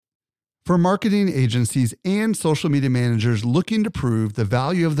For marketing agencies and social media managers looking to prove the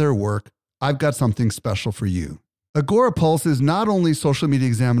value of their work, I've got something special for you. Agorapulse is not only Social Media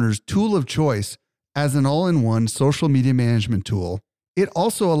Examiner's tool of choice as an all-in-one social media management tool, it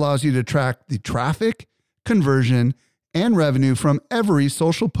also allows you to track the traffic, conversion, and revenue from every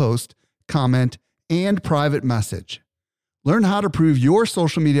social post, comment, and private message. Learn how to prove your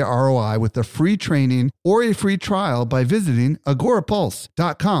social media ROI with a free training or a free trial by visiting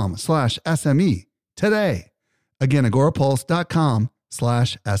agorapulse.com/SME today. Again,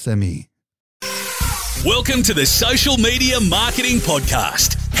 agorapulse.com/SME. Welcome to the Social Media Marketing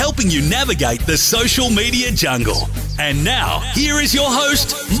Podcast, helping you navigate the social media jungle. And now, here is your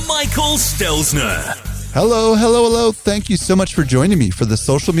host, Michael Stelzner. Hello. Thank you so much for joining me for the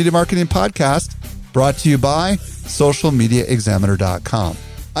Social Media Marketing Podcast, brought to you by socialmediaexaminer.com.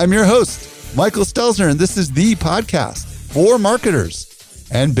 I'm your host, Michael Stelzner, and this is the podcast for marketers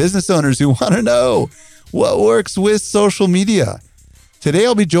and business owners who want to know what works with social media. Today,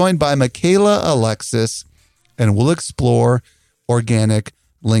 I'll be joined by Michaela Alexis, and we'll explore organic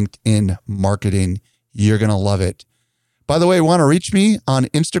LinkedIn marketing. You're going to love it. By the way, want to reach me on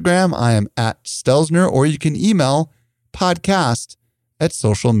Instagram? I am at Stelzner, or you can email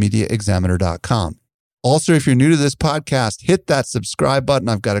podcast@socialmediaexaminer.com. Also, if you're new to this podcast, hit that subscribe button.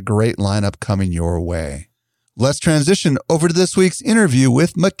 I've got a great lineup coming your way. Let's transition over to this week's interview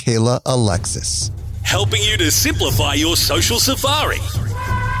with Michaela Alexis. Helping you to simplify your social safari.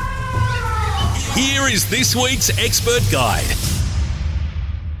 Here is this week's expert guide.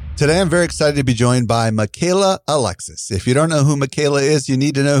 Today, I'm very excited to be joined by Michaela Alexis. If you don't know who Michaela is, you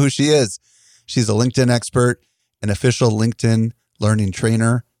need to know who she is. She's a LinkedIn expert, an official LinkedIn learning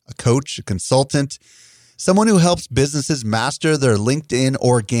trainer, a coach, a consultant, someone who helps businesses master their LinkedIn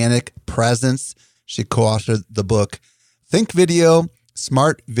organic presence. She co-authored the book, Think Video,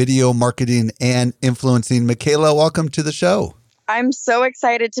 Smart Video Marketing and Influencing. Michaela, welcome to the show. I'm so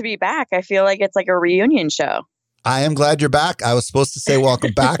excited to be back. I feel like it's like a reunion show. I am glad you're back. I was supposed to say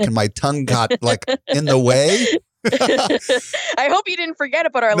welcome back and my tongue got in the way. I hope you didn't forget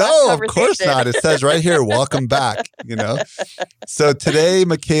about our last conversation. No, of course not. It says right here, welcome back, So today,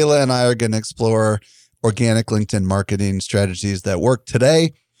 Michaela and I are going to explore organic LinkedIn marketing strategies that work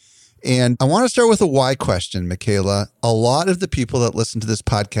today. And I want to start with a why question, Michaela. A lot of the people that listen to this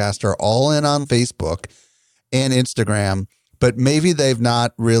podcast are all in on Facebook and Instagram, but maybe they've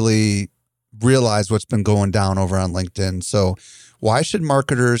not really realized what's been going down over on LinkedIn. So why should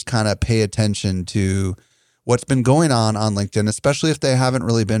marketers kind of pay attention to what's been going on LinkedIn, especially if they haven't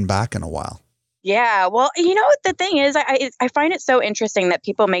really been back in a while? Yeah, well, the thing is, I find it so interesting that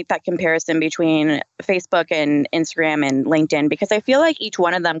people make that comparison between Facebook and Instagram and LinkedIn, because I feel like each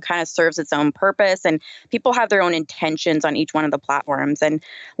one of them kind of serves its own purpose and people have their own intentions on each one of the platforms. And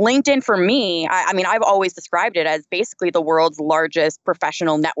LinkedIn, for me, I've always described it as basically the world's largest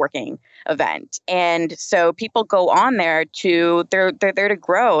professional networking event. And so people go on there they're there to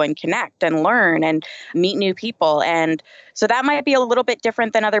grow and connect and learn and meet new people. And so that might be a little bit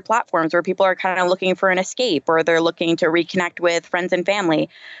different than other platforms where people are kind of looking for an escape or they're looking to reconnect with friends and family.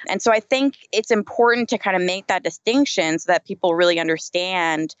 And so I think it's important to kind of make that distinction so that people really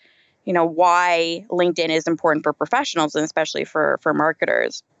understand, why LinkedIn is important for professionals and especially for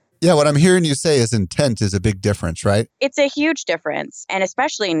marketers. Yeah, what I'm hearing you say is intent is a big difference, right? It's a huge difference. And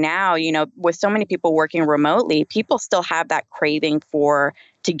especially now, with so many people working remotely, people still have that craving for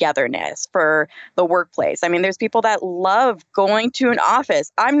togetherness, for the workplace. There's people that love going to an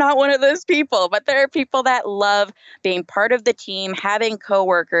office. I'm not one of those people, but there are people that love being part of the team, having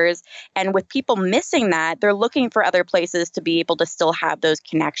coworkers. And with people missing that, they're looking for other places to be able to still have those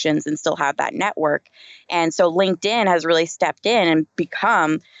connections and still have that network. And so LinkedIn has really stepped in and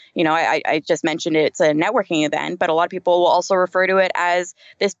become, I just mentioned it's a networking event, but a lot of people will also refer to it as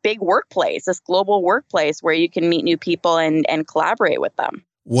this big workplace, this global workplace where you can meet new people and collaborate with them.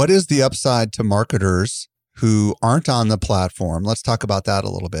 What is the upside to marketers who aren't on the platform? Let's talk about that a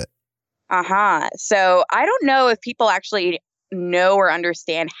little bit. So I don't know if people actually know or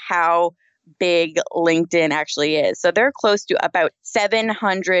understand how big LinkedIn actually is. So they're close to about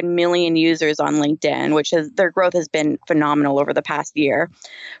 700 million users on LinkedIn, their growth has been phenomenal over the past year.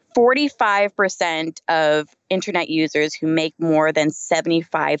 45% of internet users who make more than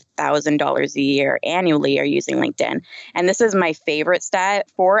 $75,000 a year annually are using LinkedIn. And this is my favorite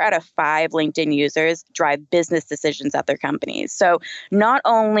stat. 4 out of 5 LinkedIn users drive business decisions at their companies. So not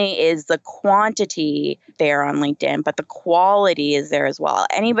only is the quantity there on LinkedIn, but the quality is there as well.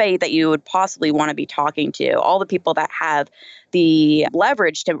 Anybody that you would possibly want to be talking to, all the people that have the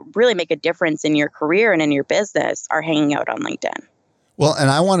leverage to really make a difference in your career and in your business are hanging out on LinkedIn. Well,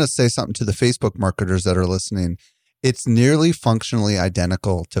 and I want to say something to the Facebook marketers that are listening. It's nearly functionally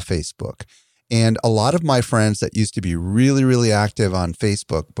identical to Facebook. And a lot of my friends that used to be really, really active on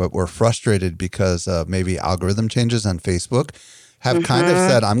Facebook, but were frustrated because of maybe algorithm changes on Facebook, have kind of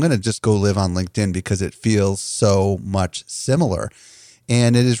said, I'm going to just go live on LinkedIn because it feels so much similar.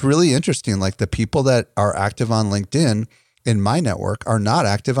 And it is really interesting. Like the people that are active on LinkedIn in my network are not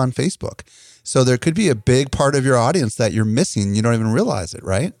active on Facebook. So there could be a big part of your audience that you're missing. You don't even realize it,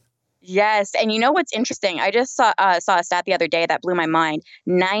 right? Yes. And you know what's interesting? I just saw a stat the other day that blew my mind.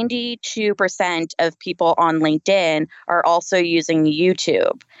 92% of people on LinkedIn are also using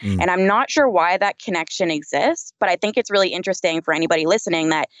YouTube. And I'm not sure why that connection exists, but I think it's really interesting for anybody listening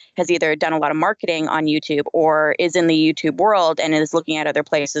that has either done a lot of marketing on YouTube or is in the YouTube world and is looking at other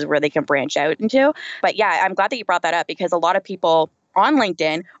places where they can branch out into. But yeah, I'm glad that you brought that up because a lot of people on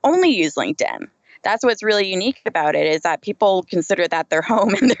LinkedIn only use LinkedIn. That's what's really unique about it is that people consider that their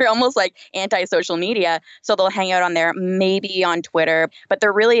home and they're almost like anti-social media. So they'll hang out on there, maybe on Twitter, but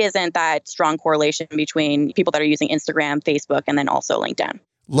there really isn't that strong correlation between people that are using Instagram, Facebook, and then also LinkedIn.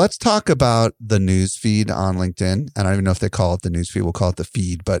 Let's talk about the news feed on LinkedIn. And I don't even know if they call it the news feed. We'll call it the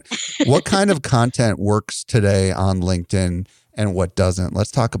feed. But what kind of content works today on LinkedIn and what doesn't?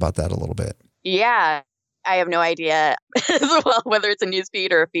 Let's talk about that a little bit. Yeah. I have no idea as well whether it's a news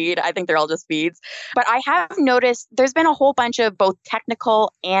feed or a feed. I think they're all just feeds. But I have noticed there's been a whole bunch of both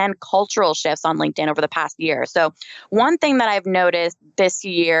technical and cultural shifts on LinkedIn over the past year. So one thing that I've noticed this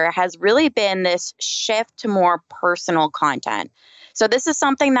year has really been this shift to more personal content. So this is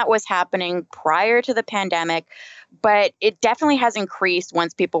something that was happening prior to the pandemic, but it definitely has increased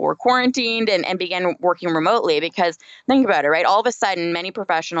once people were quarantined and began working remotely. Because think about it, right? All of a sudden, many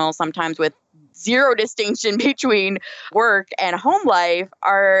professionals, sometimes with zero distinction between work and home life,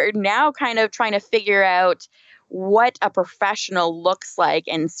 are now kind of trying to figure out what a professional looks like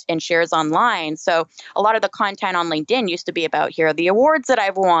and shares online. So a lot of the content on LinkedIn used to be about here are the awards that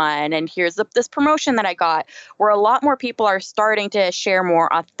I've won and here's this promotion that I got, where a lot more people are starting to share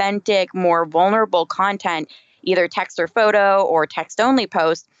more authentic, more vulnerable content, either text or photo or text only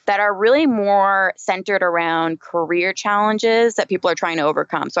posts that are really more centered around career challenges that people are trying to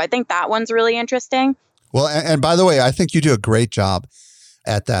overcome. So I think that one's really interesting. Well, and by the way, I think you do a great job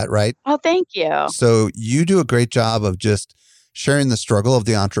at that, right? Oh, thank you. So you do a great job of just sharing the struggle of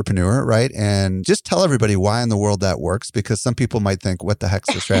the entrepreneur, right? And just tell everybody why in the world that works, because some people might think, what the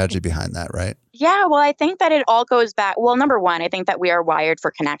heck's the strategy behind that, right? Yeah, well, I think that it all goes back. Well, number one, I think that we are wired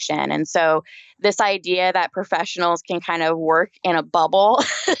for connection. And so this idea that professionals can kind of work in a bubble,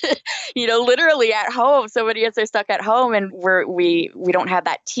 literally at home. So many of us are stuck at home and we don't have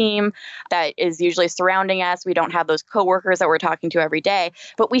that team that is usually surrounding us. We don't have those coworkers that we're talking to every day,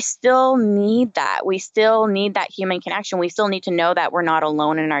 but we still need that. We still need that human connection. We still need to know that we're not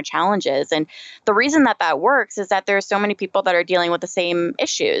alone in our challenges. And the reason that works is that there's so many people that are dealing with the same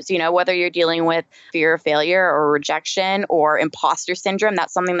issues, whether you're dealing with fear of failure or rejection or imposter syndrome.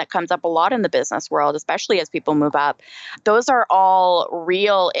 That's something that comes up a lot in the business world, especially as people move up. Those are all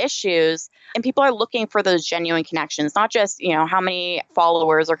real issues. And people are looking for those genuine connections, not just, how many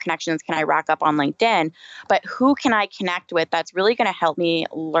followers or connections can I rack up on LinkedIn, but who can I connect with that's really going to help me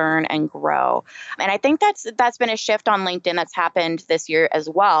learn and grow. And I think that's been a shift on LinkedIn that's happened this year as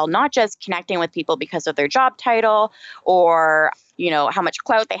well, not just connecting with people because of their job title or how much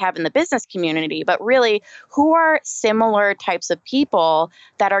clout they have in the business community, but really who are similar types of people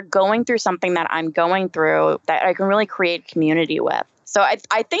that are going through something that I'm going through that I can really create community with. So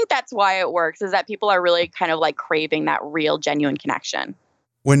I think that's why it works, is that people are really kind of like craving that real, genuine connection.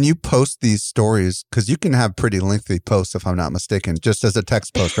 When you post these stories, because you can have pretty lengthy posts, if I'm not mistaken, just as a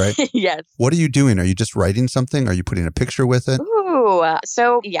text post, right? Yes. What are you doing? Are you just writing something? Are you putting a picture with it?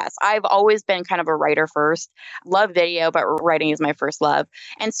 So yes, I've always been kind of a writer first. Love video, but writing is my first love.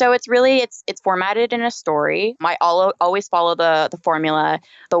 And so it's formatted in a story. I always follow the formula,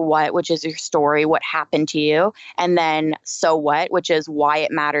 the what, which is your story, what happened to you, and then so what, which is why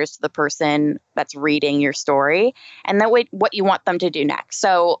it matters to the person that's reading your story, and then what you want them to do next.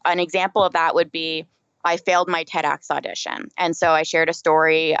 So an example of that would be, I failed my TEDx audition. And so I shared a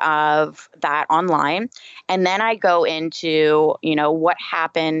story of that online. And then I go into, what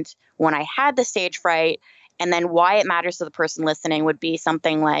happened when I had the stage fright. And then why it matters to the person listening would be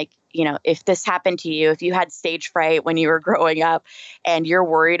something like, if this happened to you, if you had stage fright when you were growing up and you're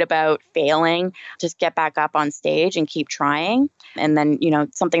worried about failing, just get back up on stage and keep trying. And then,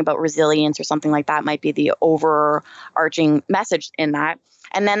 something about resilience or something like that might be the overarching message in that.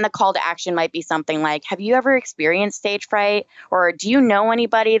 And then the call to action might be something like, have you ever experienced stage fright? Or do you know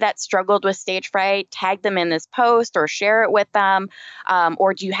anybody that struggled with stage fright? Tag them in this post or share it with them.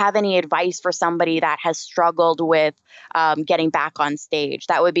 Or do you have any advice for somebody that has struggled with getting back on stage?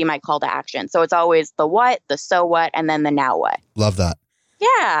 That would be my call to action. So it's always the what, the so what, and then the now what. Love that.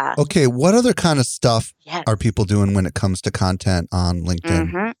 Yeah. Okay. What other kind of stuff Yes. are people doing when it comes to content on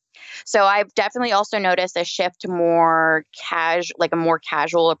LinkedIn? Mhm. So I've definitely also noticed a shift to more a more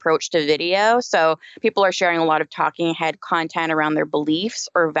casual approach to video. So people are sharing a lot of talking head content around their beliefs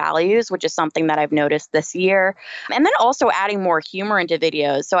or values, which is something that I've noticed this year. And then also adding more humor into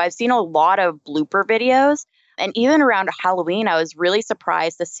videos. So I've seen a lot of blooper videos. And even around Halloween, I was really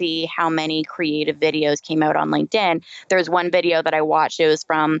surprised to see how many creative videos came out on LinkedIn. There's one video that I watched. It was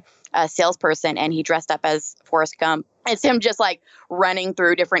from a salesperson, and he dressed up as Forrest Gump. It's him just like running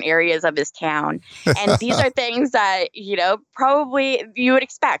through different areas of his town. And these are things that, probably you would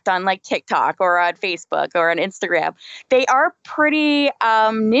expect on like TikTok or on Facebook or on Instagram. They are pretty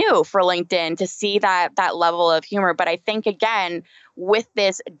new for LinkedIn to see that level of humor. But I think, again, with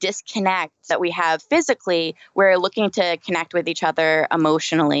this disconnect that we have physically, we're looking to connect with each other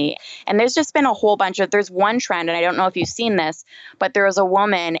emotionally. And there's just been a whole bunch there's one trend, and I don't know if you've seen this, but there was a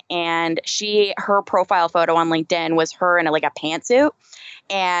woman, and her profile photo on LinkedIn was her in a pantsuit,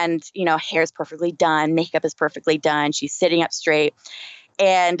 and, hair's perfectly done, makeup is perfectly done. She's sitting up straight.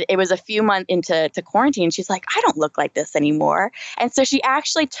 And it was a few months into quarantine. She's like, I don't look like this anymore. And so she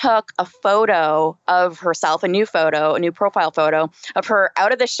actually took a photo of herself, a new profile photo of her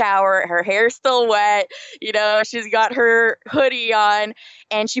out of the shower. Her hair's still wet. She's got her hoodie on.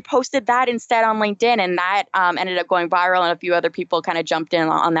 And she posted that instead on LinkedIn. And that ended up going viral. And a few other people kind of jumped in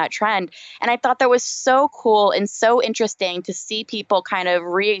on that trend. And I thought that was so cool and so interesting to see people kind of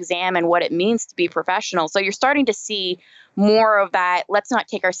re-examine what it means to be professional. So you're starting to see more of that, let's not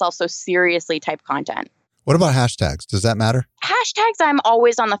take ourselves so seriously type content. What about hashtags? Does that matter? Hashtags, I'm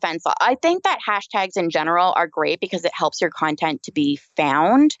always on the fence. I think that hashtags in general are great because it helps your content to be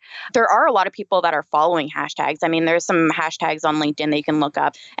found. There are a lot of people that are following hashtags. I mean, there's some hashtags on LinkedIn that you can look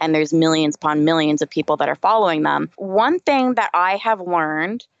up, and there's millions upon millions of people that are following them. One thing that I have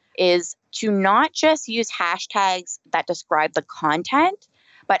learned is to not just use hashtags that describe the content,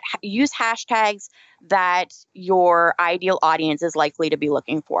 but use hashtags that your ideal audience is likely to be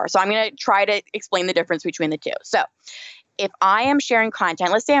looking for. So I'm going to try to explain the difference between the two. So if I am sharing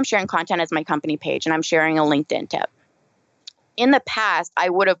content, let's say I'm sharing content as my company page and I'm sharing a LinkedIn tip. In the past, I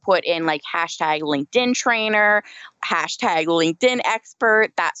would have put in hashtag LinkedIn trainer, hashtag LinkedIn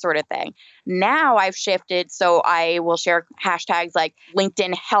expert, that sort of thing. Now I've shifted, so I will share hashtags like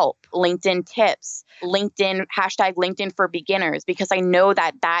LinkedIn help, LinkedIn tips, hashtag LinkedIn for beginners, because I know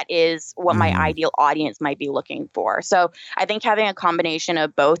that is what my ideal audience might be looking for. So I think having a combination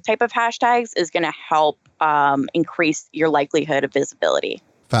of both type of hashtags is going to help increase your likelihood of visibility.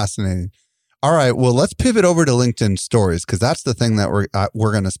 Fascinating. All right. Well, let's pivot over to LinkedIn stories, because that's the thing that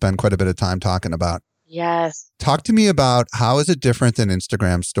we're going to spend quite a bit of time talking about. Yes. Talk to me about how is it different than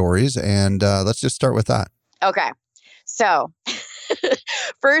Instagram stories? And let's just start with that. Okay. So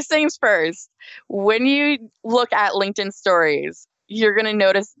first things first, when you look at LinkedIn stories, you're going to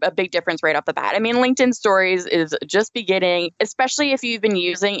notice a big difference right off the bat. I mean, LinkedIn stories is just beginning, especially if you've been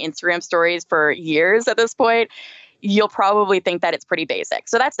using Instagram stories for years at this point. You'll probably think that it's pretty basic.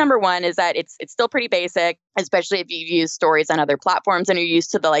 So that's number one, is that it's still pretty basic, especially if you've used stories on other platforms and you're used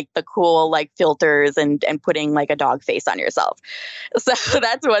to the cool filters and putting a dog face on yourself. So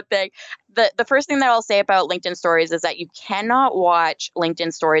that's one thing. The first thing that I'll say about LinkedIn stories is that you cannot watch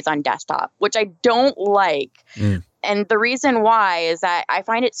LinkedIn stories on desktop, which I don't like. And the reason why is that I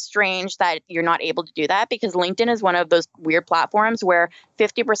find it strange that you're not able to do that, because LinkedIn is one of those weird platforms where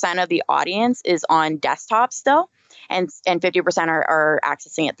 50% of the audience is on desktop still, and 50% are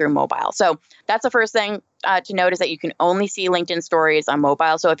accessing it through mobile. So that's the first thing to note, is that you can only see LinkedIn stories on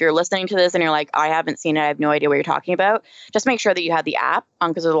mobile. So if you're listening to this and you're like, I haven't seen it, I have no idea what you're talking about, just make sure that you have the app,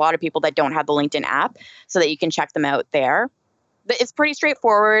 because there's a lot of people that don't have the LinkedIn app, so that you can check them out there. It's pretty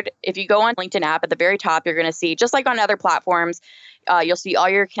straightforward. If you go on LinkedIn app, at the very top, you're going to see, just like on other platforms, you'll see all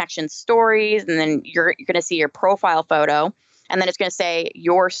your connection stories, and then you're going to see your profile photo, and then it's going to say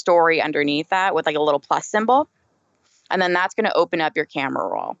your story underneath that with a little plus symbol. And then that's going to open up your camera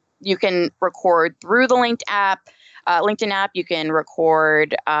roll. You can record through the LinkedIn app. You can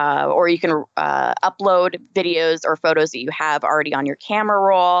record or you can upload videos or photos that you have already on your camera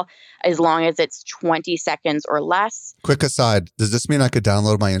roll, as long as it's 20 seconds or less. Quick aside, does this mean I could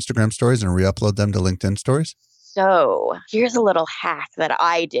download my Instagram stories and re-upload them to LinkedIn stories? So here's a little hack that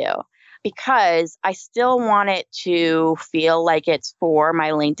I do. because I still want it to feel like it's for my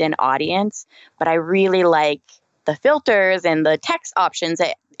LinkedIn audience, but I really like the filters and the text options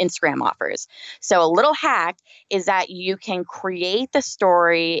that Instagram offers. So a little hack is that you can create the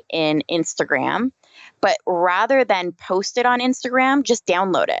story in Instagram, but rather than post it on Instagram, just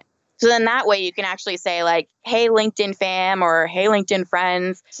download it. So then that way you can actually say like, hey, LinkedIn fam, or hey, LinkedIn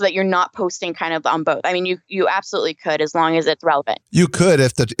friends, so that you're not posting kind of on both. I mean, you absolutely could, as long as it's relevant. You could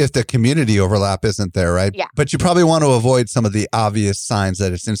if the community overlap isn't there, right? Yeah. But you probably want to avoid some of the obvious signs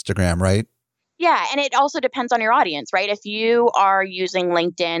that it's Instagram, right? Yeah. And it also depends on your audience, right? If you are using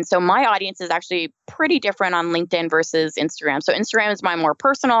LinkedIn, so my audience is actually pretty different on LinkedIn versus Instagram. So Instagram is my more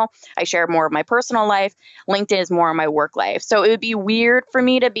personal. I share more of my personal life. LinkedIn is more of my work life. So it would be weird for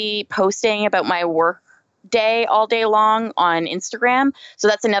me to be posting about my work day all day long on Instagram. So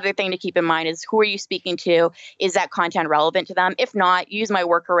that's another thing to keep in mind is who are you speaking to? Is that content relevant to them? If not, use my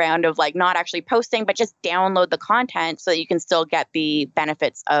workaround of like not actually posting, but just download the content so that you can still get the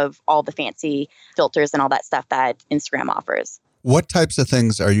benefits of all the fancy filters and all that stuff that Instagram offers. What types of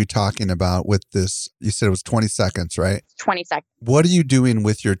things are you talking about with this? You said it was 20 seconds, right? 20 seconds. What are you doing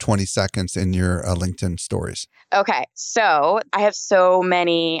with your 20 seconds in your LinkedIn stories? Okay, so I have so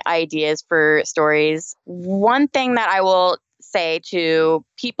many ideas for stories. One thing that I will say to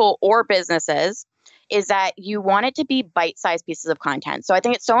people or businesses is that you want it to be bite-sized pieces of content. So I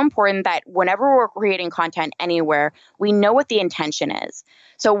think it's so important that whenever we're creating content anywhere, we know what the intention is.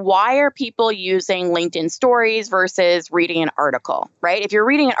 So why are people using LinkedIn stories versus reading an article, right? If you're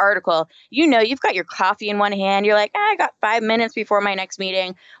reading an article, you know you've got your coffee in one hand. You're like, I got 5 minutes before my next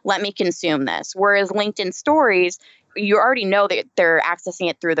meeting. Let me consume this. Whereas LinkedIn stories, you already know that they're accessing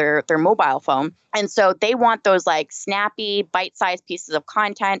it through their mobile phone. And so they want those like snappy, bite-sized pieces of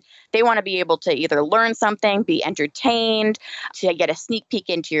content. They want to be able to either learn something, be entertained, to get a sneak peek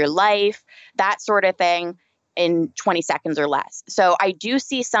into your life, that sort of thing in 20 seconds or less. So I do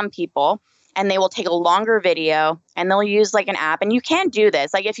see some people, and they will take a longer video and they'll use like an app. And you can do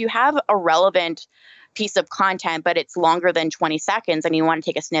this. Like if you have a relevant piece of content, but it's longer than 20 seconds and you want to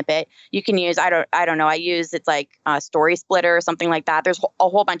take a snippet, you can use, I don't know, it's like Story Splitter or something like that. There's a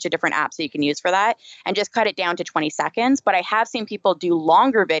whole bunch of different apps that you can use for that, and just cut it down to 20 seconds. But I have seen people do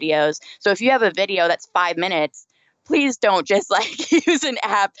longer videos. So if you have a video that's 5 minutes, please don't just like use an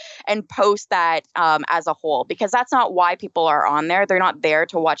app and post that as a whole, because that's not why people are on there. They're not there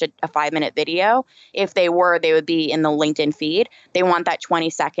to watch a 5-minute video. If they were, they would be in the LinkedIn feed. They want that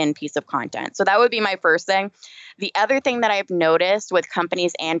 20-second piece of content. So that would be my first thing. The other thing that I've noticed with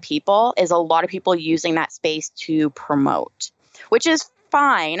companies and people is a lot of people using that space to promote, which is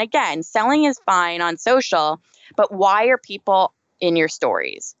fine. Again, selling is fine on social, but why are people in your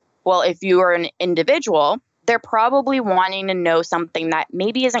stories? Well, if you are an individual, they're probably wanting to know something that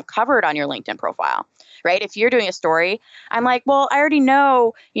maybe isn't covered on your LinkedIn profile, right? If you're doing a story, I'm like, well, I already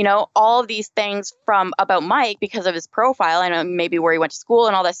know, all of these things about Mike because of his profile and maybe where he went to school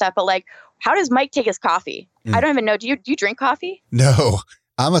and all that stuff. But like, how does Mike take his coffee? I don't even know. Do you drink coffee? No,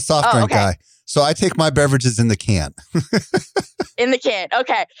 I'm a soft drink guy. So I take my beverages in the can. In the can.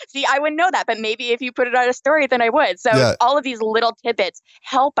 Okay. See, I wouldn't know that, but maybe if you put it on a story, then I would. So all of these little tidbits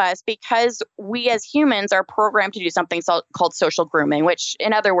help us, because we as humans are programmed to do something called social grooming, which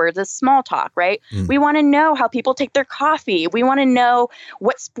in other words is small talk, right? We want to know how people take their coffee. We want to know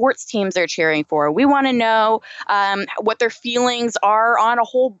what sports teams they're cheering for. We want to know what their feelings are on a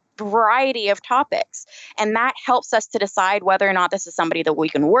whole variety of topics. And that helps us to decide whether or not this is somebody that we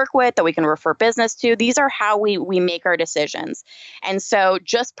can work with, that we can refer business to. These are how we make our decisions. And so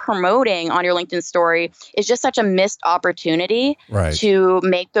just promoting on your LinkedIn story is just such a missed opportunity to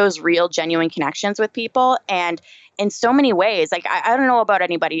make those real, genuine connections with people. And in so many ways, like I don't know about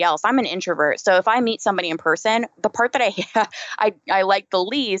anybody else. I'm an introvert. So if I meet somebody in person, the part that I like the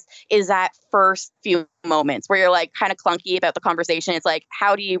least is that first few moments where you're like kind of clunky about the conversation. It's like,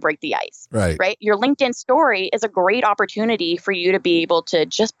 how do you break the ice? Right? Your LinkedIn story is a great opportunity for you to be able to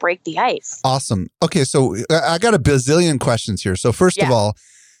just break the ice. Awesome. Okay, so I got a bazillion questions here. So first of all,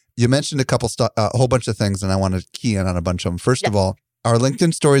 you mentioned a whole bunch of things, and I want to key in on a bunch of them. First of all, are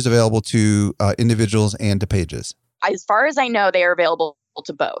LinkedIn stories available to individuals and to pages? As far as I know, they are available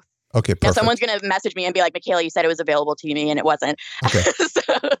to both. Okay, perfect. Now someone's going to message me and be like, Michaela, you said it was available to me and it wasn't. Okay. So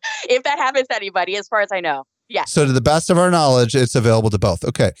if that happens to anybody, as far as I know, So to the best of our knowledge, it's available to both.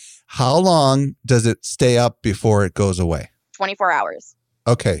 Okay. How long does it stay up before it goes away? 24 hours.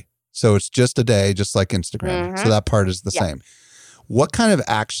 Okay. So it's just a day, just like Instagram. So that part is the same. What kind of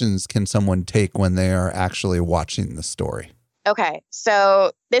actions can someone take when they are actually watching the story? Okay.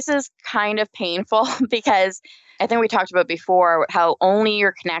 So this is kind of painful because I think we talked about before how only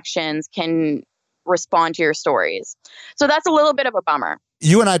your connections can respond to your stories. So that's a little bit of a bummer.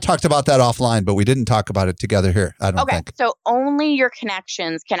 You and I talked about that offline, but we didn't talk about it together here, I don't think. So only your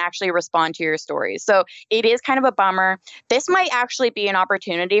connections can actually respond to your stories. So it is kind of a bummer. This might actually be an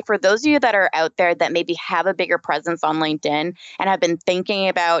opportunity for those of you that are out there that maybe have a bigger presence on LinkedIn and have been thinking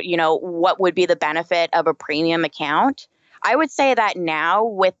about, what would be the benefit of a premium account. I would say that now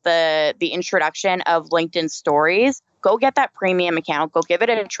with the introduction of LinkedIn Stories, go get that premium account, go give it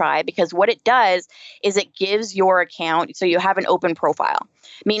a try, because what it does is it gives your account, so you have an open profile,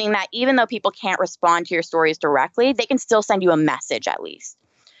 meaning that even though people can't respond to your stories directly, they can still send you a message at least,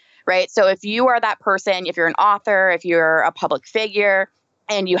 right? So if you are that person, if you're an author, if you're a public figure,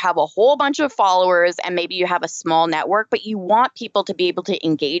 and you have a whole bunch of followers and maybe you have a small network, but you want people to be able to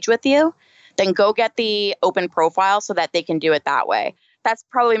engage with you, then go get the open profile so that they can do it that way. That's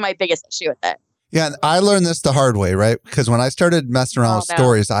probably my biggest issue with it. Yeah, and I learned this the hard way, right? Because when I started messing around with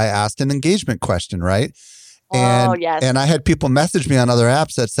stories, I asked an engagement question, right? And I had people message me on other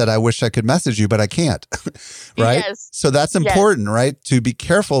apps that said, I wish I could message you, but I can't, right? Yes. So that's important, right? To be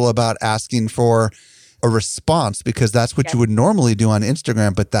careful about asking for a response, because that's what you would normally do on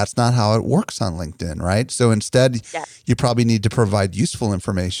Instagram, but that's not how it works on LinkedIn, right? So instead, you probably need to provide useful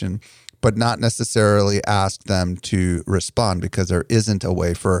information, but not necessarily ask them to respond, because there isn't a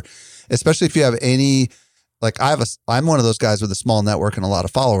way for, especially if you have any, like I'm one of those guys with a small network and a lot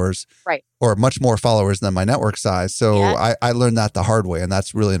of followers, right? Or much more followers than my network size. So I learned that the hard way, and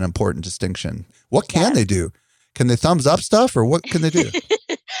that's really an important distinction. What can they do? Can they thumbs up stuff, or what can they do?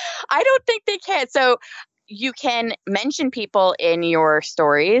 I don't think they can. So you can mention people in your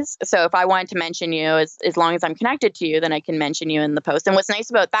stories. So if I wanted to mention you, as long as I'm connected to you, then I can mention you in the post. And what's nice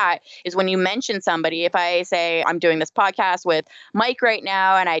about that is when you mention somebody, if I say I'm doing this podcast with Mike right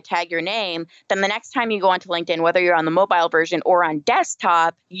now and I tag your name, then the next time you go onto LinkedIn, whether you're on the mobile version or on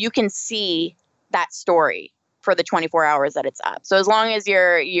desktop, you can see that story for the 24 hours that it's up. So as long as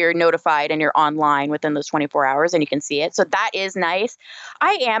you're notified and you're online within those 24 hours and you can see it. So that is nice.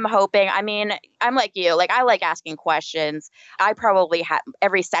 I am hoping, I'm like you, like I like asking questions. I probably have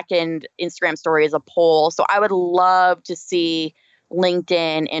every second Instagram story is a poll. So I would love to see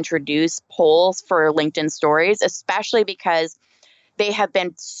LinkedIn introduce polls for LinkedIn stories, especially because they have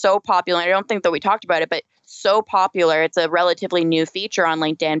been so popular. I don't think that we talked about it, but so popular. It's a relatively new feature on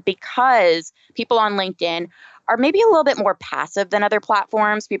LinkedIn because people on LinkedIn are maybe a little bit more passive than other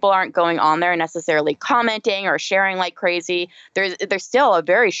platforms. People aren't going on there necessarily commenting or sharing like crazy. There's still a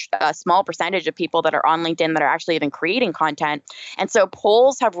very small percentage of people that are on LinkedIn that are actually even creating content. And so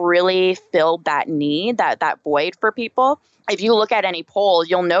polls have really filled that need, that void for people. If you look at any poll,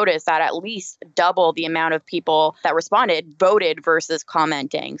 you'll notice that at least double the amount of people that responded voted versus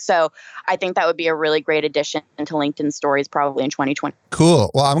commenting. So I think that would be a really great addition to LinkedIn Stories probably in 2020.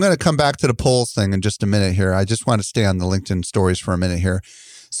 Cool. Well, I'm going to come back to the polls thing in just a minute here. I just want to stay on the LinkedIn Stories for a minute here.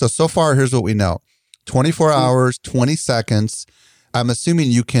 So far, here's what we know. 24 hours, 20 seconds. I'm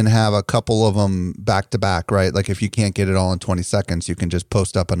assuming you can have a couple of them back to back, right? Like if you can't get it all in 20 seconds, you can just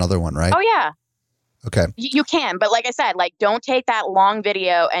post up another one, right? Oh, yeah. Okay. You can, but like I said, don't take that long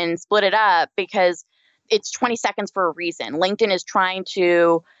video and split it up because it's 20 seconds for a reason. LinkedIn is trying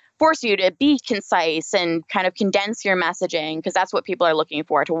to force you to be concise and kind of condense your messaging because that's what people are looking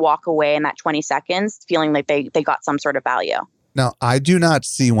for, to walk away in that 20 seconds feeling like they got some sort of value. Now, I do not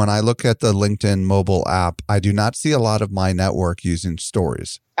see, when I look at the LinkedIn mobile app, I do not see a lot of my network using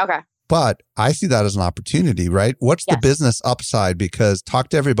stories. Okay. But I see that as an opportunity, right? What's the business upside? Because talk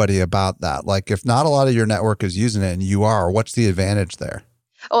to everybody about that. Like if not a lot of your network is using it and you are, what's the advantage there?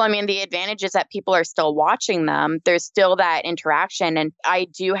 Oh, the advantage is that people are still watching them. There's still that interaction. And I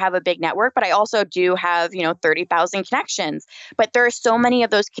do have a big network, but I also do have, 30,000 connections. But there are so many of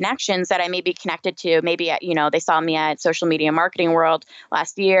those connections that I may be connected to. Maybe, they saw me at Social Media Marketing World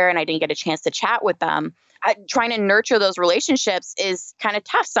last year and I didn't get a chance to chat with them. Trying to nurture those relationships is kind of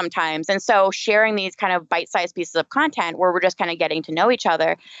tough sometimes. And so sharing these kind of bite-sized pieces of content where we're just kind of getting to know each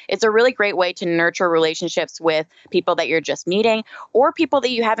other, it's a really great way to nurture relationships with people that you're just meeting or people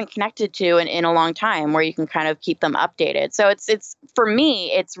that you haven't connected to in a long time where you can kind of keep them updated. So it's for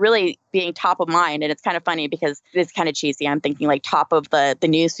me, it's really being top of mind. And it's kind of funny because it's kind of cheesy. I'm thinking like top of the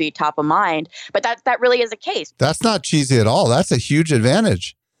newsfeed, top of mind, but that really is a case. That's not cheesy at all. That's a huge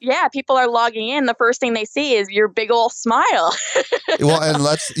advantage. Yeah, people are logging in. The first thing they see is your big old smile. Well, and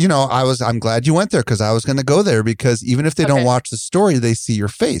I'm glad you went there because I was going to go there because even if they don't watch the story, they see your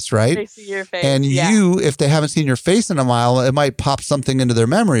face, right? They see your face. And you, if they haven't seen your face in a while, it might pop something into their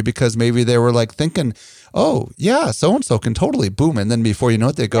memory because maybe they were like thinking, oh, yeah, so-and-so can totally boom. And then before you know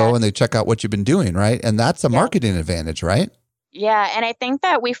it, they go and they check out what you've been doing, right? And that's a marketing advantage, right? Yeah. And I think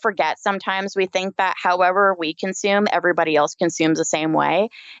that we forget sometimes. We think that however we consume, everybody else consumes the same way.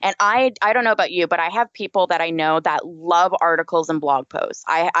 And I don't know about you, but I have people that I know that love articles and blog posts.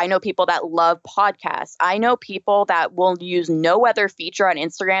 I know people that love podcasts. I know people that will use no other feature on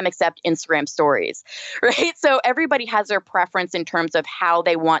Instagram except Instagram stories, right? So everybody has their preference in terms of how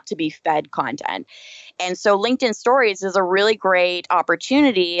they want to be fed content. And so LinkedIn Stories is a really great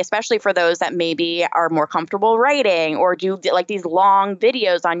opportunity, especially for those that maybe are more comfortable writing or do like these long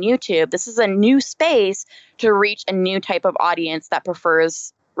videos on YouTube. This is a new space to reach a new type of audience that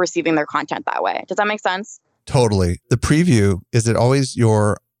prefers receiving their content that way. Does that make sense? Totally. The preview, is it always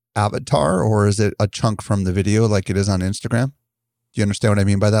your avatar or is it a chunk from the video like it is on Instagram? Do you understand what I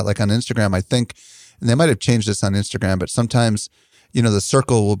mean by that? Like on Instagram, I think, and they might have changed this on Instagram, but sometimes, the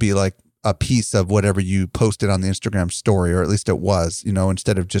circle will be like a piece of whatever you posted on the Instagram story, or at least it was,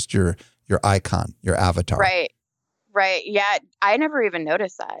 instead of just your icon, your avatar. Right. Right. Yeah. I never even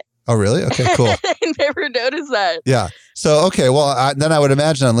noticed that. Oh, really? Okay, cool. I never noticed that. Yeah. So, okay. Well, then I would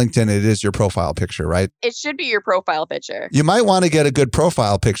imagine on LinkedIn, it is your profile picture, right? It should be your profile picture. You might want to get a good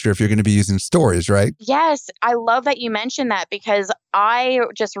profile picture if you're going to be using stories, right? Yes. I love that you mentioned that because I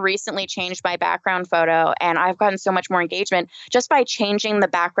just recently changed my background photo and I've gotten so much more engagement just by changing the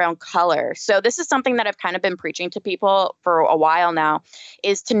background color. So this is something that I've kind of been preaching to people for a while now,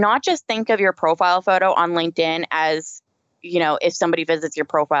 is to not just think of your profile photo on LinkedIn as, if somebody visits your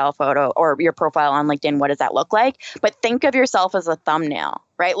profile photo or your profile on LinkedIn, what does that look like? But think of yourself as a thumbnail,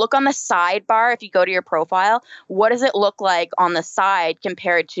 right? Look on the sidebar. If you go to your profile, what does it look like on the side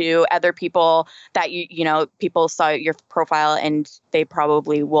compared to other people that people saw your profile and they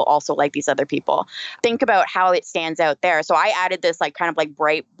probably will also like these other people. Think about how it stands out there. So I added this kind of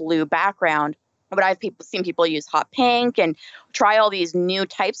bright blue background. But I've seen people use hot pink and try all these new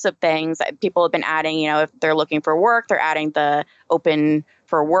types of things. People have been adding, if they're looking for work, they're adding the open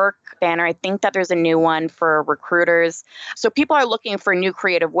for work banner. I think that there's a new one for recruiters. So people are looking for new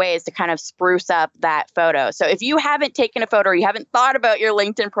creative ways to kind of spruce up that photo. So if you haven't taken a photo or you haven't thought about your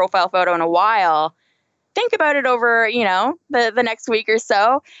LinkedIn profile photo in a while, think about it over, the next week or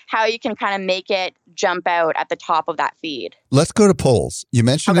so, how you can kind of make it jump out at the top of that feed. Let's go to polls. You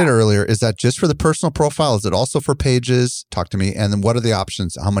mentioned it earlier. Is that just for the personal profile? Is it also for pages? Talk to me. And then what are the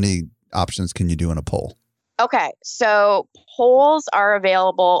options? How many options can you do in a poll? Okay. So polls are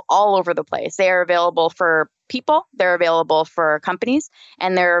available all over the place. They are available for people, they're available for companies,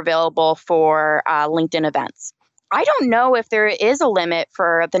 and they're available for LinkedIn events. I don't know if there is a limit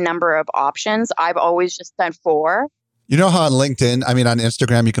for the number of options. I've always just done 4. You know how on LinkedIn, on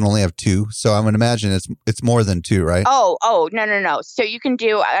Instagram, you can only have 2. So I would imagine it's more than 2, right? Oh, no. So you can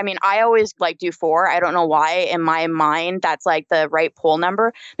do, I always do 4. I don't know why in my mind that's the right poll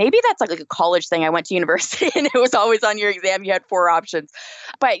number. Maybe that's like a college thing. I went to university and it was always on your exam. You had 4 options,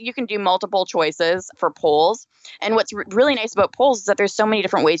 but you can do multiple choices for polls. And what's really nice about polls is that there's so many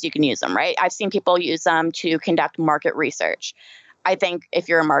different ways you can use them, right? I've seen people use them to conduct market research. I think if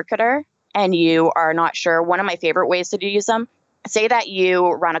you're a marketer, and you are not sure, one of my favorite ways to use them, say that you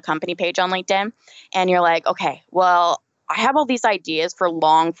run a company page on LinkedIn and you're like, okay, well, I have all these ideas for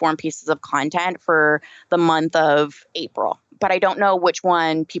long form pieces of content for the month of April, but I don't know which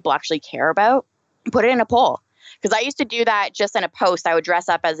one people actually care about. Put it in a poll. Because I used to do that just in a post. I would dress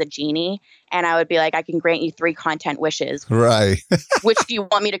up as a genie and I would be like, I can grant you 3 content wishes. Right. Which do you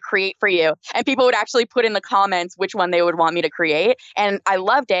want me to create for you? And people would actually put in the comments which one they would want me to create. And I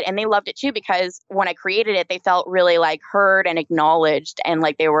loved it. And they loved it too, because when I created it, they felt really heard and acknowledged. And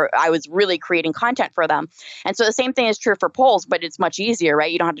I was really creating content for them. And so the same thing is true for polls, but it's much easier,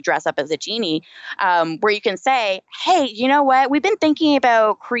 right? You don't have to dress up as a genie, where you can say, hey, you know what? We've been thinking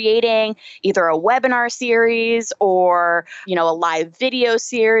about creating either a webinar series or, a live video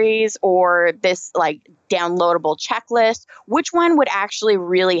series or this downloadable checklist. Which one would actually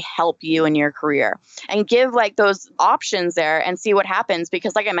really help you in your career? And give those options there and see what happens.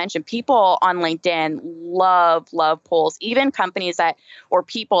 Because like I mentioned, people on LinkedIn love polls. Even companies or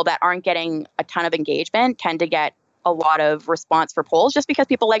people that aren't getting a ton of engagement tend to get a lot of response for polls just because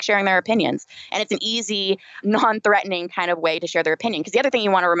people like sharing their opinions. And it's an easy, non-threatening kind of way to share their opinion. Because the other thing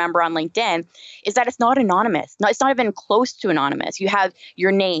you want to remember on LinkedIn is that it's not anonymous. No, it's not even close to anonymous. You have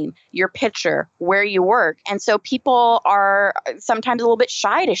your name, your picture, where you work. And so people are sometimes a little bit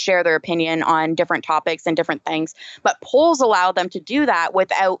shy to share their opinion on different topics and different things. But polls allow them to do that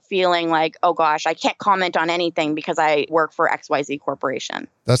without feeling like, oh gosh, I can't comment on anything because I work for XYZ Corporation.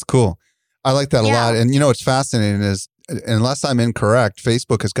 That's cool. I like that a lot. And what's fascinating is, unless I'm incorrect,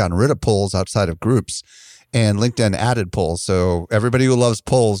 Facebook has gotten rid of polls outside of groups and LinkedIn added polls. So everybody who loves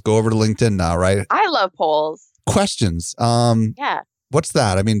polls, go over to LinkedIn now, right? I love polls. Questions. Yeah. What's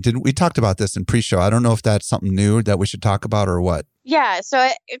that? I mean, we talked about this in pre-show. I don't know if that's something new that we should talk about or what. Yeah. So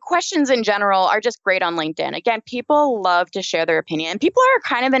questions in general are just great on LinkedIn. Again, people love to share their opinion. People are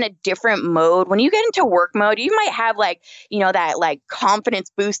kind of in a different mode. When you get into work mode, you might have that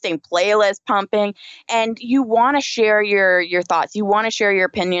confidence boosting playlist pumping, and you want to share your thoughts. You want to share your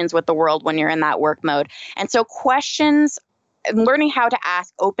opinions with the world when you're in that work mode. And so questions, learning how to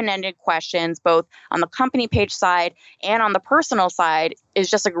ask open-ended questions, both on the company page side and on the personal side, is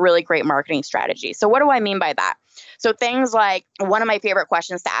just a really great marketing strategy. So what do I mean by that? So things like, one of my favorite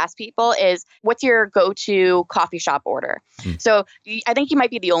questions to ask people is, what's your go-to coffee shop order? So I think you might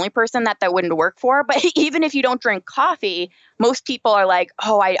be the only person that wouldn't work for, but even if you don't drink coffee, most people are like,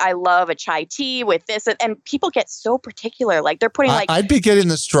 oh, I love a chai tea with this. And people get so particular. Like they're putting I'd be getting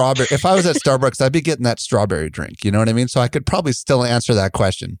the strawberry. If I was at Starbucks, I'd be getting that strawberry drink. You know what I mean? So I could probably still answer that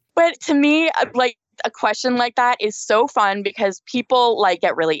question. But to me, a question like that is so fun because people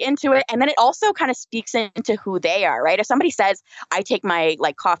get really into it. And then it also kind of speaks into who they are, right? If somebody says, I take my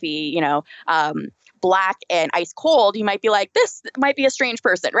coffee, black and ice cold, you might be like, this might be a strange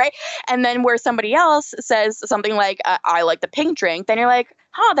person, right? And then where somebody else says something like, I like the pink drink, then you're like,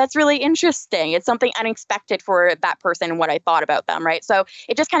 that's really interesting. It's something unexpected for that person and what I thought about them, right? So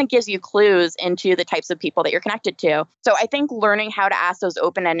it just kind of gives you clues into the types of people that you're connected to. So I think learning how to ask those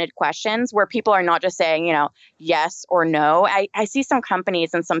open-ended questions where people are not just saying, yes or no. I see some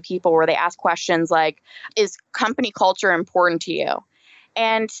companies and some people where they ask questions like, is company culture important to you?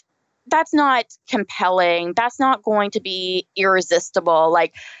 And that's not compelling. That's not going to be irresistible.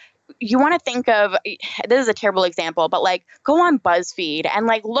 You want to think of, this is a terrible example, but go on BuzzFeed and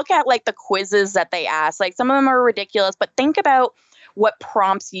look at the quizzes that they ask. Some of them are ridiculous, but think about what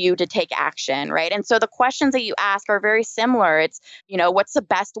prompts you to take action, right? And so the questions that you ask are very similar. It's, what's the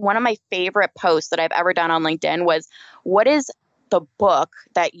best, one of my favorite posts that I've ever done on LinkedIn was, what is the book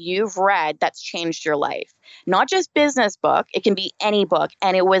that you've read that's changed your life? Not just business book, it can be any book.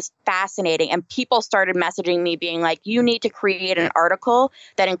 And it was fascinating. And people started messaging me being like, you need to create an article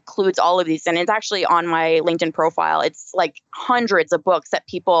that includes all of these. And it's actually on my LinkedIn profile. It's hundreds of books that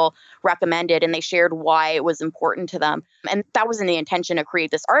people recommended, and they shared why it was important to them. And that wasn't the intention to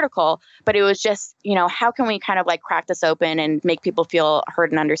create this article, but it was just, how can we kind of crack this open and make people feel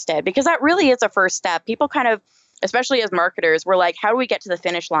heard and understood? Because that really is a first step. People kind of, especially as marketers, we're like, how do we get to the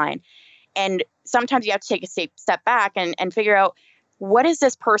finish line? And sometimes you have to take a step back and figure out, what is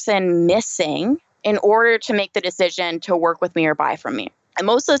this person missing in order to make the decision to work with me or buy from me? And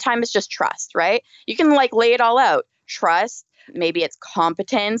most of the time it's just trust, right? You can lay it all out. Trust, maybe it's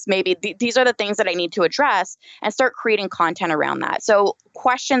competence, maybe these are the things that I need to address, and start creating content around that. So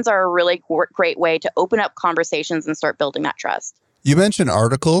questions are a really great way to open up conversations and start building that trust. You mentioned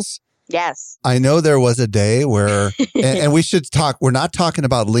articles. Yes. I know there was a day where, and we should talk, we're not talking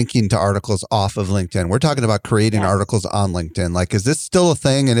about linking to articles off of LinkedIn. We're talking about creating articles on LinkedIn. Is this still a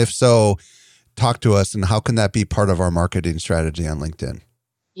thing? And if so, talk to us, and how can that be part of our marketing strategy on LinkedIn?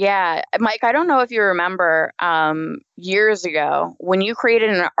 Yeah. Mike, I don't know if you remember years ago when you created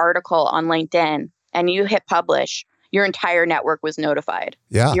an article on LinkedIn and you hit publish, your entire network was notified.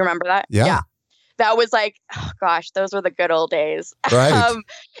 Yeah. You remember that? Yeah. That was those were the good old days. Right.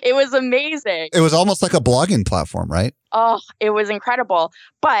 It was amazing. It was almost like a blogging platform, right? Oh, it was incredible.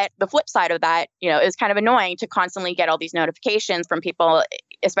 But the flip side of that, is kind of annoying to constantly get all these notifications from people,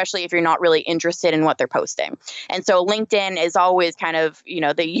 especially if you're not really interested in what they're posting. And so LinkedIn is always kind of,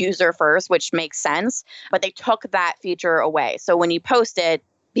 the user first, which makes sense. But they took that feature away. So when you post it,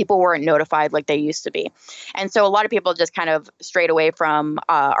 people weren't notified like they used to be. And so a lot of people just kind of strayed away from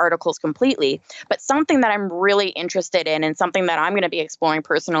articles completely. But something that I'm really interested in, and something that I'm going to be exploring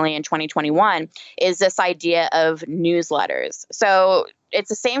personally in 2021, is this idea of newsletters. So it's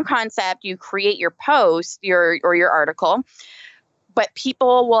the same concept. You create your post, your article, but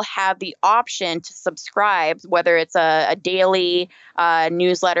people will have the option to subscribe, whether it's a daily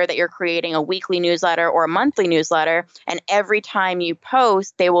newsletter that you're creating, a weekly newsletter, or a monthly newsletter. And every time you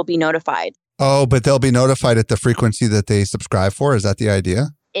post, they will be notified. Oh, but they'll be notified at the frequency that they subscribe for. Is that the idea?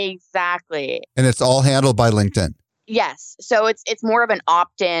 Exactly. And it's all handled by LinkedIn. Yes. So it's more of an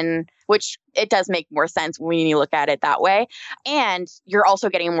opt-in, which it does make more sense when you look at it that way. And you're also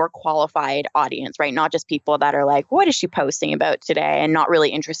getting a more qualified audience, right? Not just people that are like, what is she posting about today? And not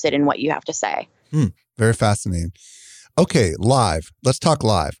really interested in what you have to say. Very fascinating. Okay, live. Let's talk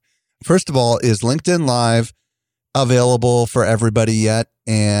live. First of all, is LinkedIn Live available for everybody yet?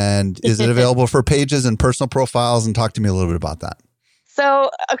 And is it available for pages and personal profiles? And talk to me a little bit about that. So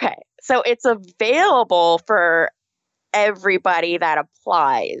it's available for everybody that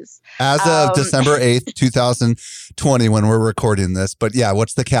applies. As of December 8th, 2020, when we're recording this. But yeah,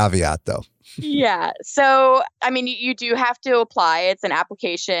 what's the caveat though? Yeah. So, I mean, you do have to apply. It's an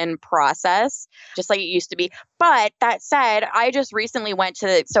application process, just like it used to be. But that said, I just recently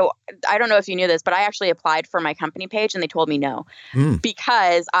so I don't know if you knew this, but I actually applied for my company page and they told me no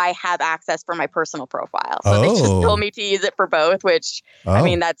because I have access for my personal profile. So they just told me to use it for both, which I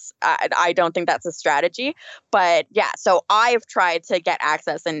mean, I don't think that's a strategy. But yeah, so I've tried to get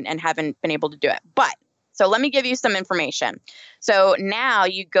access and haven't been able to do it. So let me give you some information. So now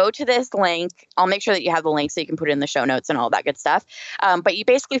you go to this link. I'll make sure that you have the link so you can put it in the show notes and all that good stuff. But you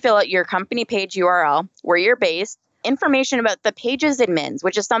basically fill out your company page URL, where you're based, information about the page's admins,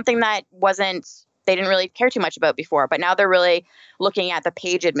 which is something that they didn't really care too much about before, but now they're really looking at the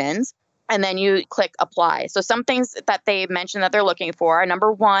page admins. And then you click apply. So some things that they mentioned that they're looking for are,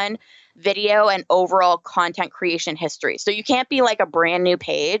 number one, video and overall content creation history. So you can't be like a brand new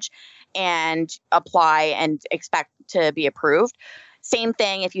page and apply and expect to be approved. Same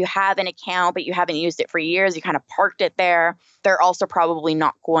thing if you have an account, but you haven't used it for years, you kind of parked it there, they're also probably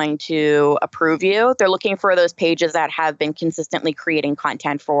not going to approve you. They're looking for those pages that have been consistently creating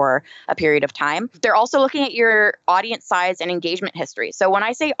content for a period of time. They're also looking at your audience size and engagement history. So when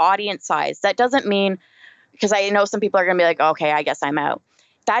I say audience size, that doesn't mean, because I know some people are going to be like, okay, I guess I'm out.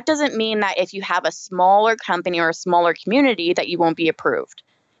 That doesn't mean that if you have a smaller company or a smaller community that you won't be approved.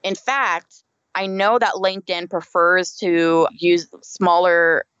 In fact, I know that LinkedIn prefers to use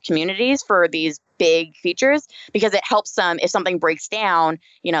smaller communities for these big features because it helps them if something breaks down,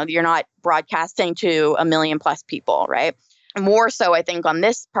 you're not broadcasting to 1 million plus people, right? More so, I think on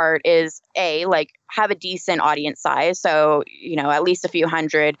this part is have a decent audience size. So, at least a few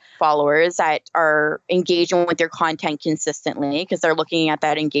hundred followers that are engaging with your content consistently because they're looking at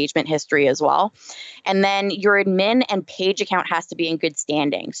that engagement history as well. And then your admin and page account has to be in good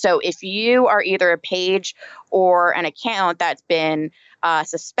standing. So if you are either a page or an account that's been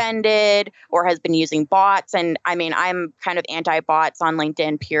suspended or has been using bots. And I mean, I'm kind of anti-bots on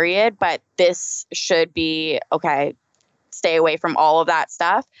LinkedIn, period, but this should be okay. Stay away from all of that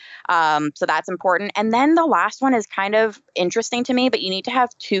stuff. So that's important. And then the last one is kind of interesting to me, but you need to have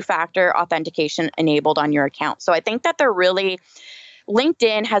two-factor authentication enabled on your account. So I think that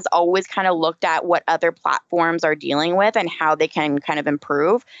LinkedIn has always kind of looked at what other platforms are dealing with and how they can kind of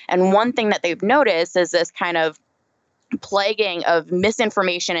improve. And one thing that they've noticed is this kind of plaguing of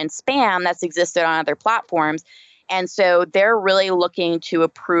misinformation and spam that's existed on other platforms. And so they're really looking to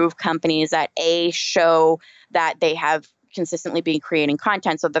approve companies that show that they have consistently been creating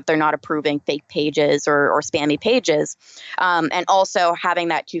content so that they're not approving fake pages or spammy pages. And also having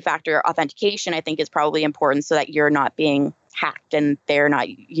that two-factor authentication, I think, is probably important so that you're not being hacked and they're not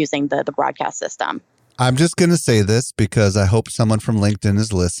using the broadcast system. I'm just going to say this because I hope someone from LinkedIn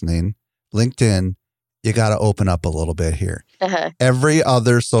is listening. LinkedIn, you got to open up a little bit here. Every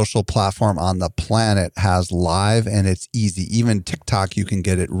other social platform on the planet has live and it's easy. Even TikTok, you can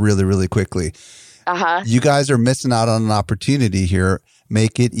get it really, really quickly. You guys are missing out on an opportunity here.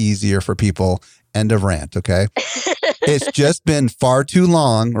 Make it easier for people. End of rant, okay? It's just been far too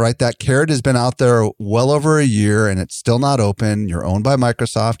long, right? That carrot has been out there well over a year and it's still not open. You're owned by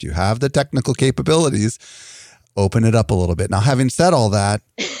Microsoft. You have the technical capabilities. Open it up a little bit. Now, having said all that,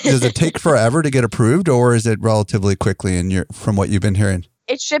 does it take forever to get approved or is it relatively quickly from what you've been hearing?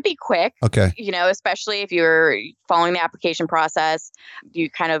 It should be quick. Okay. Especially if you're following the application process, you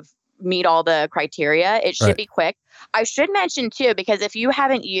kind of meet all the criteria. It should be quick. I should mention too, because if you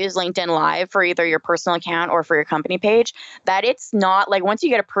haven't used LinkedIn Live for either your personal account or for your company page, that it's not like once you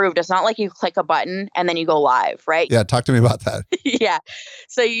get approved, it's not like you click a button and then you go live, right? Yeah. Talk to me about that. Yeah.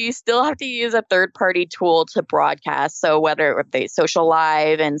 So you still have to use a third-party tool to broadcast. So whether they Social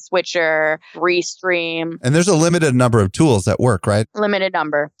Live and Switcher, Restream. And there's a limited number of tools that work, right? Limited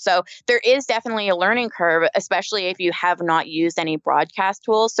number. So there is definitely a learning curve, especially if you have not used any broadcast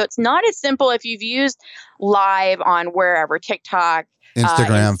tools. So it's not as simple if you've used Live on wherever, TikTok,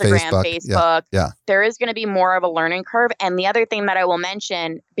 Instagram, Facebook. Yeah. There is going to be more of a learning curve. And the other thing that I will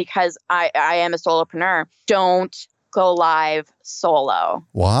mention, because I am a solopreneur, don't go live solo.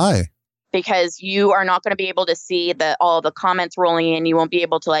 Why? Because you are not going to be able to see all the comments rolling in. You won't be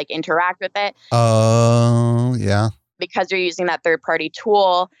able to like interact with it. Oh, yeah. Because you're using that third-party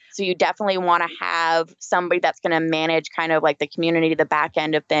tool. So you definitely want to have somebody that's going to manage kind of like the community, the back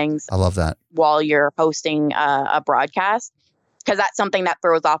end of things. I love that. While you're hosting a broadcast. Because that's something that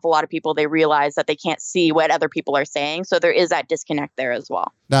throws off a lot of people. They realize that they can't see what other people are saying. So there is that disconnect there as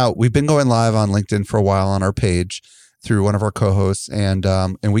well. Now, we've been going live on LinkedIn for a while on our page through one of our co-hosts, and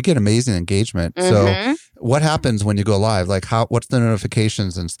we get amazing engagement. Mm-hmm. So what happens when you go live? Like what's the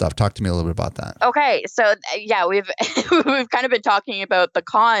notifications and stuff? Talk to me a little bit about that. Okay. So yeah, we've kind of been talking about the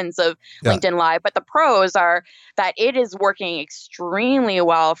cons of LinkedIn Live, but the pros are that it is working extremely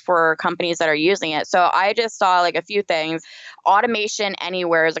well for companies that are using it. So I just saw like a few things. Automation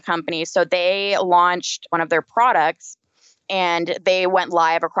Anywhere is a company. So they launched one of their products and they went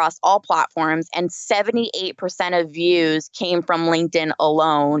live across all platforms, and 78% of views came from LinkedIn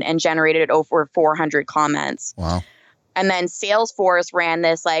alone and generated over 400 comments. Wow. And then Salesforce ran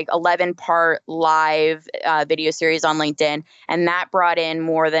this like 11-part live video series on LinkedIn, and that brought in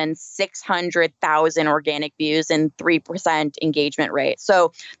more than 600,000 organic views and 3% engagement rate.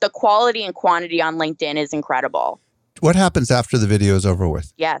 So the quality and quantity on LinkedIn is incredible. What happens after the video is over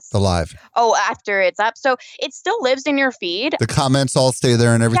with? Yes. The live. Oh, after it's up. So it still lives in your feed. The comments all stay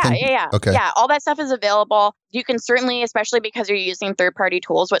there and everything? Yeah. Okay. Yeah, all that stuff is available. You can certainly, especially because you're using third-party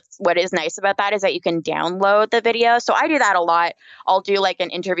tools, what is nice about that is that you can download the video. So I do that a lot. I'll do like an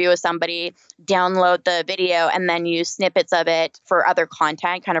interview with somebody, download the video, and then use snippets of it for other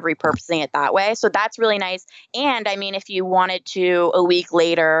content, kind of repurposing it that way. So that's really nice. And I mean, if you wanted to a week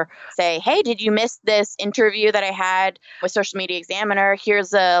later say, hey, did you miss this interview that I had with Social Media Examiner?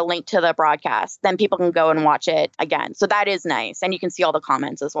 Here's a link to the broadcast. Then people can go and watch it again. So that is nice. And you can see all the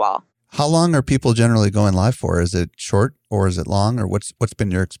comments as well. How long are people generally going live for? Is it short or is it long, or what's been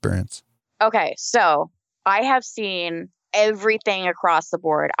your experience? Okay, so I have seen everything across the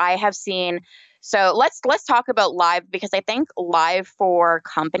board. So let's talk about live, because I think live for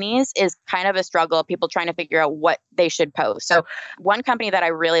companies is kind of a struggle. People trying to figure out what they should post. So one company that I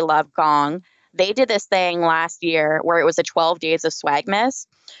really love, Gong, they did this thing last year where it was a 12 days of Swagmas.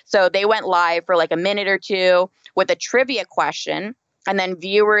 So they went live for like a minute or two with a trivia question. And then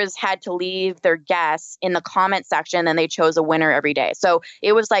viewers had to leave their guess in the comment section. Then they chose a winner every day. So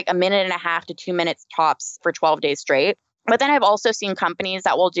it was like a minute and a half to 2 minutes tops for 12 days straight. But then I've also seen companies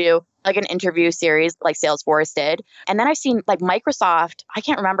that will do like an interview series like Salesforce did. And then I've seen like Microsoft, I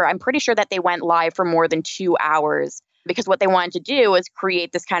can't remember. I'm pretty sure that they went live for more than 2 hours, because what they wanted to do was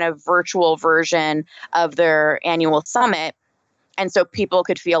create this kind of virtual version of their annual summit. And so people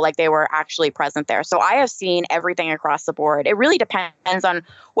could feel like they were actually present there. So I have seen everything across the board. It really depends on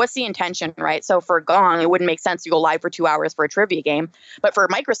what's the intention, right? So for Gong, it wouldn't make sense to go live for 2 hours for a trivia game. But for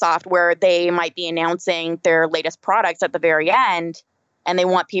Microsoft, where they might be announcing their latest products at the very end, and they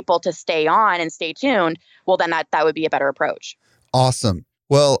want people to stay on and stay tuned, well, then that would be a better approach. Awesome.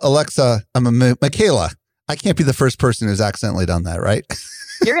 Well, Alexa, Michaela, I can't be the first person who's accidentally done that, right?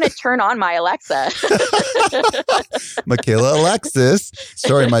 You're going to turn on my Alexa. Michaela Alexis.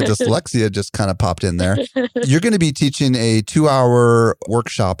 Sorry, my dyslexia just kind of popped in there. You're going to be teaching a 2-hour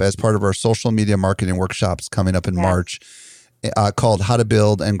workshop as part of our social media marketing workshops coming up in March, called How to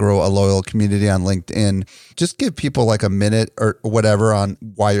Build and Grow a Loyal Community on LinkedIn. Just give people like a minute or whatever on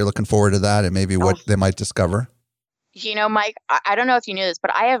why you're looking forward to that and maybe what they might discover. You know, Mike, I don't know if you knew this,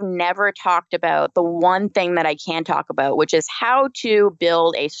 but I have never talked about the one thing that I can talk about, which is how to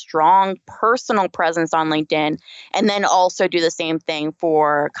build a strong personal presence on LinkedIn and then also do the same thing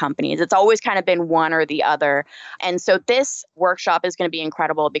for companies. It's always kind of been one or the other. And so this workshop is going to be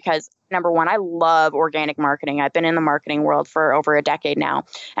incredible because, number one, I love organic marketing. I've been in the marketing world for over a decade now,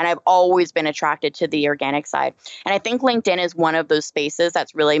 and I've always been attracted to the organic side. And I think LinkedIn is one of those spaces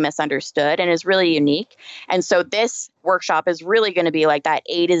that's really misunderstood and is really unique. And so this workshop is really going to be like that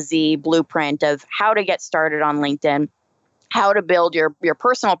A to Z blueprint of how to get started on LinkedIn, how to build your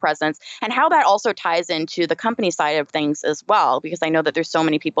personal presence, and how that also ties into the company side of things as well, because I know that there's so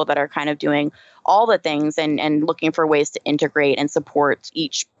many people that are kind of doing all the things and looking for ways to integrate and support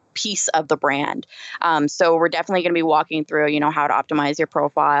each piece of the brand. So we're definitely going to be walking through, how to optimize your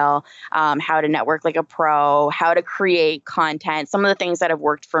profile, how to network like a pro, how to create content, some of the things that have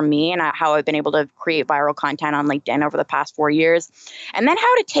worked for me and how I've been able to create viral content on LinkedIn over the past 4 years. And then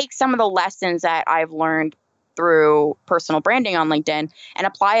how to take some of the lessons that I've learned through personal branding on LinkedIn and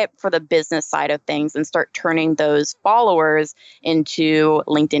apply it for the business side of things and start turning those followers into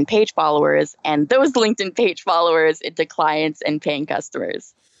LinkedIn page followers and those LinkedIn page followers into clients and paying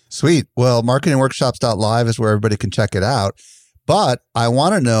customers. Sweet. Well, marketingworkshops.live is where everybody can check it out. But I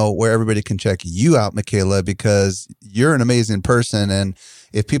want to know where everybody can check you out, Michaela, because you're an amazing person. And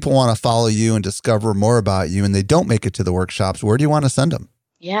if people want to follow you and discover more about you and they don't make it to the workshops, where do you want to send them?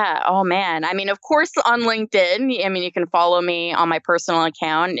 Yeah. Oh, man. I mean, of course, on LinkedIn, I mean, you can follow me on my personal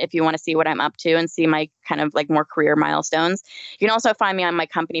account if you want to see what I'm up to and see my kind of like more career milestones. You can also find me on my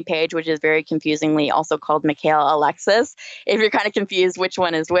company page, which is very confusingly also called Michaela Alexis. If you're kind of confused which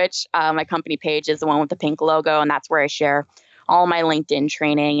one is which, my company page is the one with the pink logo, and that's where I share all my LinkedIn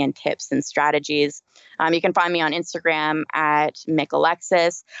training and tips and strategies. You can find me on Instagram at Mick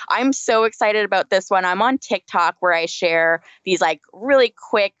Alexis. I'm so excited about this one. I'm on TikTok where I share these like really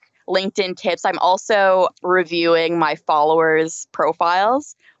quick LinkedIn tips. I'm also reviewing my followers'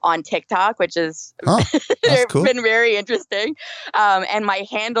 profiles on TikTok, which is cool. been very interesting. And my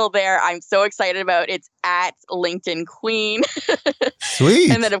handle there, I'm so excited about. It's at LinkedIn Queen. Sweet.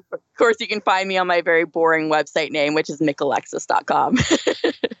 And then, of course, you can find me on my very boring website name, which is mickalexis.com.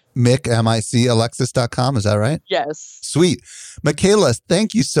 Mick, M-I-C, Alexis.com. Is that right? Yes. Sweet. Michaela,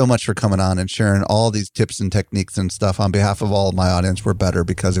 thank you so much for coming on and sharing all these tips and techniques and stuff. On behalf of all of my audience, we're better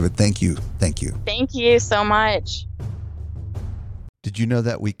because of it. Thank you. Thank you. Thank you so much. Did you know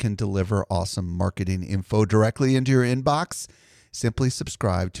that we can deliver awesome marketing info directly into your inbox? Simply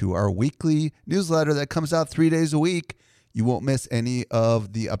subscribe to our weekly newsletter that comes out 3 days a week. You won't miss any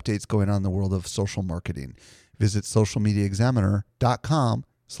of the updates going on in the world of social marketing. Visit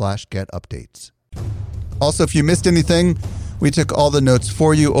socialmediaexaminer.com/get-updates. Also, if you missed anything, we took all the notes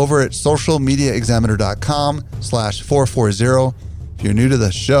for you over at socialmediaexaminer.com/440. If you're new to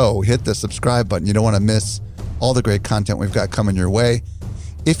the show, hit the subscribe button. You don't want to miss all the great content we've got coming your way.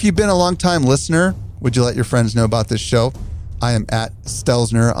 If you've been a long-time listener, would you let your friends know about this show? I am at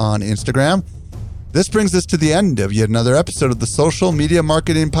Stelzner on Instagram. This brings us to the end of yet another episode of the Social Media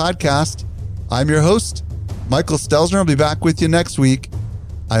Marketing Podcast. I'm your host, Michael Stelzner. I'll be back with you next week.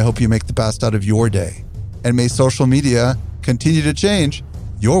 I hope you make the best out of your day. And may social media continue to change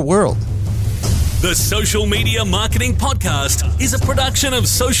your world. The Social Media Marketing Podcast is a production of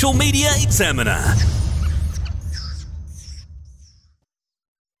Social Media Examiner.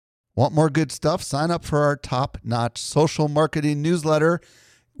 Want more good stuff? Sign up for our top-notch social marketing newsletter.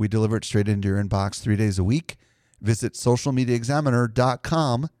 We deliver it straight into your inbox 3 days a week. Visit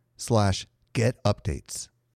socialmediaexaminer.com/get-updates.